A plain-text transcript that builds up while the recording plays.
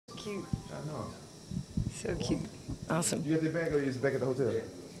cute. I know. So cute. Awesome. You got that bag or is it back at the hotel?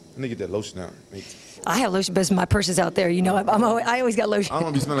 I need to get that lotion out. I have lotion, but my purse is out there. You know, I always got lotion. I don't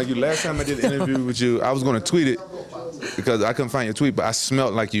want to be smelling like you. Last time I did an interview with you, I was going to tweet it because I couldn't find your tweet, but I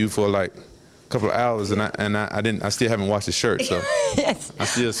smelled like you for like a couple of hours, and I still haven't washed the shirt, so Yes. I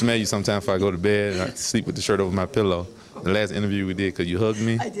still smell you sometimes if I go to bed and I sleep with the shirt over my pillow. The last interview we did, because you hugged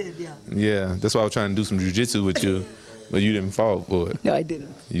me. I did, yeah. Yeah, that's why I was trying to do some jiu-jitsu with you, but you didn't fall for it. No, I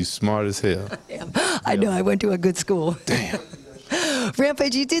didn't. You smart as hell. I know. I went to a good school. Damn.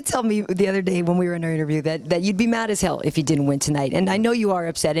 Rampage, you did tell me the other day when we were in our interview that you'd be mad as hell if you didn't win tonight, and I know you are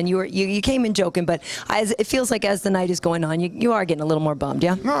upset, and you came in joking, but it feels like as the night is going on, you are getting a little more bummed,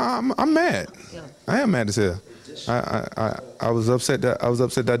 yeah? No, I'm mad. Yeah. I am mad as hell. I was upset that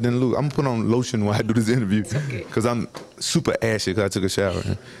I didn't lose. I'm gonna put on lotion while I do this interview because I'm super ashy because I took a shower.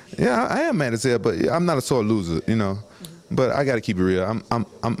 Yeah, I am mad as hell, but I'm not a sore loser, you know. But I got to keep it real.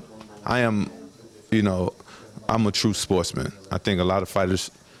 I am, you know, I'm a true sportsman. I think a lot of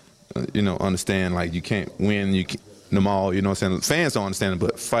fighters, you know, understand like you can't win them all. You know what I'm saying? Fans don't understand it,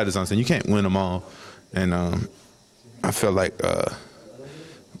 but fighters understand you can't win them all. And I felt like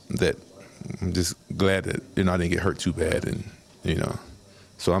that. I'm just glad that I didn't get hurt too bad, and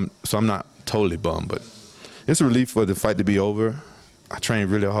so I'm not totally bummed, but it's a relief for the fight to be over. I trained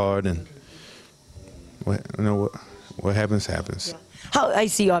really hard, and what happens happens. Yeah. How I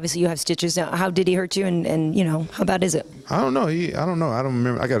see, obviously you have stitches. Now, how did he hurt you, and how bad is it? I don't know. I don't know. I don't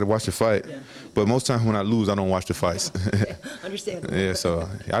remember. I got to watch the fight, but most times when I lose, I don't watch the fights. Understandable. Yeah, so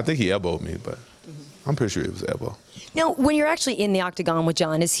I think he elbowed me, but I'm pretty sure it was elbow. Now, when you're actually in the octagon with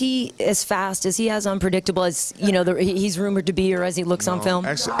John, is he as fast? Is he as unpredictable as he's rumored to be, or as he looks on film?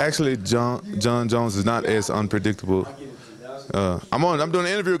 Actually, John Jones is not as unpredictable. I'm doing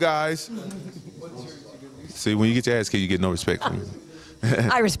an interview, guys. See, when you get your ass kicked, you get no respect from me.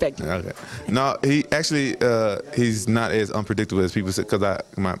 I respect you. Okay. No, he's not as unpredictable as people say, because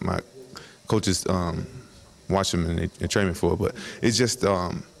my coaches watch him and they train me for it, but it's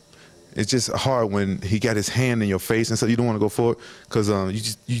just hard when he got his hand in your face and so you don't want to go forward because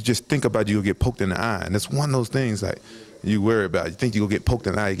you just think about you'll get poked in the eye, and it's one of those things like you worry about. You think you'll get poked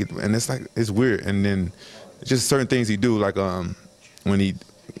in the eye, and it's weird. And then just certain things he do, like when he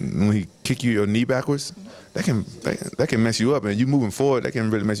kick your knee backwards, that can mess you up, and you moving forward, that can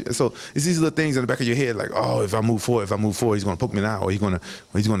really mess you. So it's these little things in the back of your head, like, oh, if I move forward, he's gonna poke me in the eye, or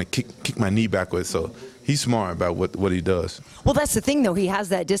he's gonna kick my knee backwards. So he's smart about what he does. Well, that's the thing, though. He has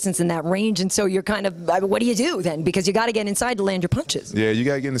that distance and that range, and so you're kind of, what do you do then? Because you got to get inside to land your punches. Yeah, you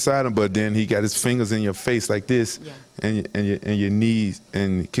got to get inside him, but then he got his fingers in your face like this, and your knees,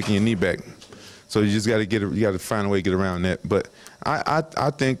 and kicking your knee back. So you just got to find a way to get around that. But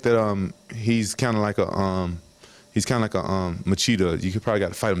I think that he's kind of like a Machida. You could probably got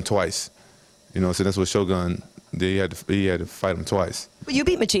to fight him twice. So that's what Shogun did. He had to fight him twice. But you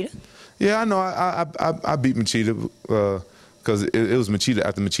beat Machida. Yeah, I know. I beat Machida because it was Machida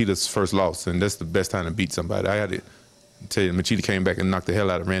after Machida's first loss, and that's the best time to beat somebody. I had to tell you, Machida came back and knocked the hell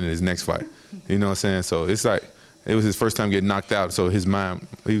out of Randy in his next fight. You know what I'm saying? So it's like it was his first time getting knocked out, so his mind,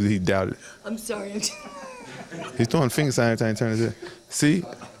 he doubted. I'm sorry. He's throwing finger signs every time he turns his head. See,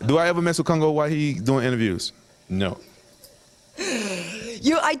 do I ever mess with Kongo while he doing interviews? No.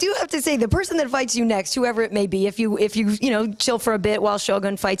 I do have to say, the person that fights you next, whoever it may be, if you chill for a bit while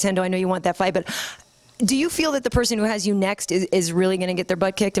Shogun fights Hendo, I know you want that fight, but do you feel that the person who has you next is really going to get their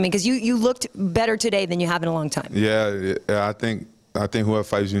butt kicked? I mean, because you looked better today than you have in a long time. Yeah, I think whoever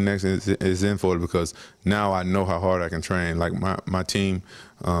fights you next is in for it, because now I know how hard I can train. Like my team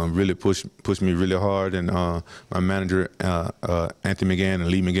really pushed me really hard, and my manager Anthony McGann and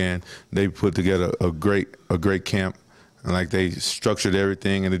Lee McGann, they put together a great camp. And like they structured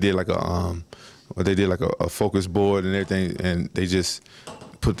everything, and they did like a focus board and everything, and they just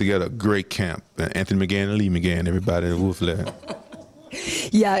put together a great camp. And Anthony McGann and Lee McGann, everybody at Wolf Lab.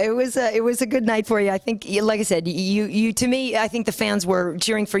 Yeah, it was a good night for you. I think, like I said, to me, I think the fans were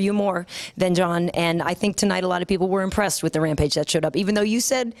cheering for you more than John, and I think tonight a lot of people were impressed with the Rampage that showed up, even though you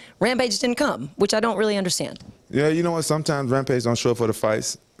said Rampage didn't come, which I don't really understand. Yeah, you know what? Sometimes Rampage don't show up for the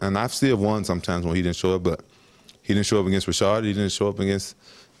fights, and I've still won sometimes when he didn't show up, but he didn't show up against Rashad. He didn't show up against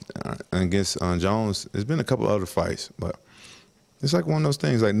Jones. There's been a couple other fights, but it's like one of those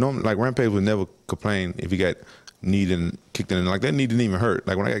things. Like Rampage would never complain if he got kneed and kicked in. Like that knee didn't even hurt.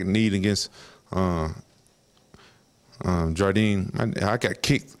 Like when I got kneed against Jardine, I got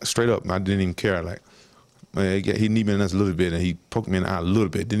kicked straight up. I didn't even care. Like he kneed me in us a little bit, and he poked me in the eye a little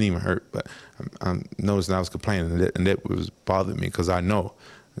bit. It didn't even hurt. But I noticed that I was complaining, and that was bothering me because I know.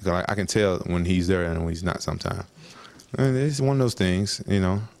 I can tell when he's there and when he's not sometimes. And it's one of those things,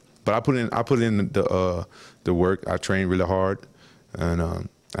 But I put in the work. I trained really hard, and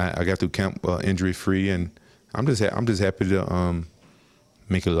I got through camp injury free, and I'm just happy to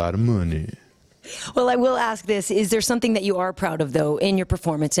make a lot of money. Well, I will ask this. Is there something that you are proud of, though, in your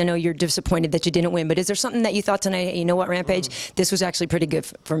performance? I know you're disappointed that you didn't win, but is there something that you thought tonight, hey, you know what, Rampage, this was actually pretty good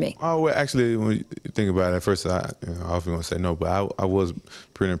for me? Oh, well, actually, when you think about it, at first I often want to say no, but I was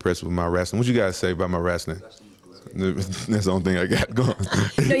pretty impressed with my wrestling. What you guys say about my wrestling? That's the only thing I got going.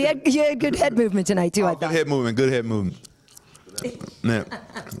 No, you had good head movement tonight, too, I thought. Good head movement. Now,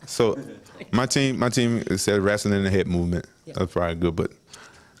 so my team said wrestling and the head movement. That's probably good, but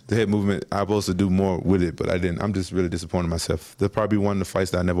the head movement, I was supposed to do more with it, but I didn't. I'm just really disappointed in myself. There'll probably be one of the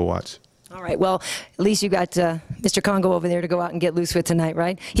fights that I never watch. All right, well, at least you got Mr. Kongo over there to go out and get loose with tonight,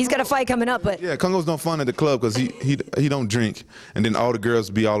 right? He's got a fight coming up, but... Yeah, Kongo's no fun at the club because he don't drink, and then all the girls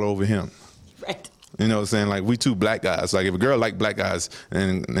be all over him. Right. You know what I'm saying? Like, we two black guys. Like, if a girl like black guys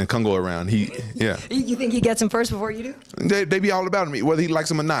and Kongo around, yeah. You think he gets him first before you do? They be all about me, whether he likes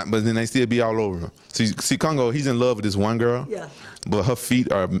him or not, but then they still be all over him. See Kongo, he's in love with this one girl, but her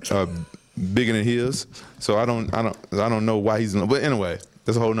feet are bigger than his, so I don't know why he's in love. But anyway,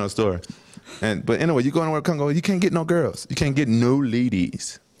 that's a whole nother story. But anyway, you go anywhere with Kongo, you can't get no girls. You can't get no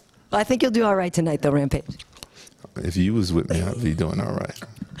ladies. Well, I think you'll do all right tonight, though, Rampage. If you was with me, I'd be doing all right.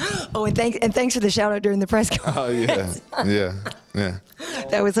 Oh, and thanks for the shout out during the press conference. Oh yeah.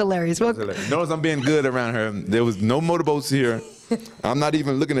 That was hilarious. Well, notice I'm being good around her. There was no motorboats here. I'm not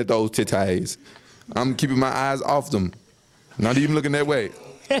even looking at those titties. I'm keeping my eyes off them. Not even looking that way.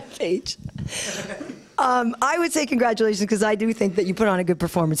 Rampage. I would say congratulations because I do think that you put on a good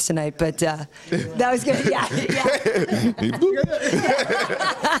performance tonight. But that was good. Yeah.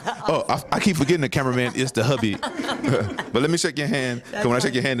 Oh, I keep forgetting the cameraman is the hubby. But let me shake your hand. Because when I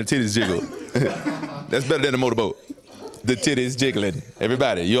shake your hand, the titties jiggle. That's better than the motorboat. The titties jiggling.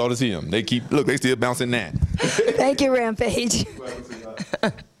 Everybody, you ought to see them. They still bouncing now. Thank you, Rampage.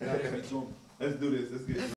 Let's do this. Let's get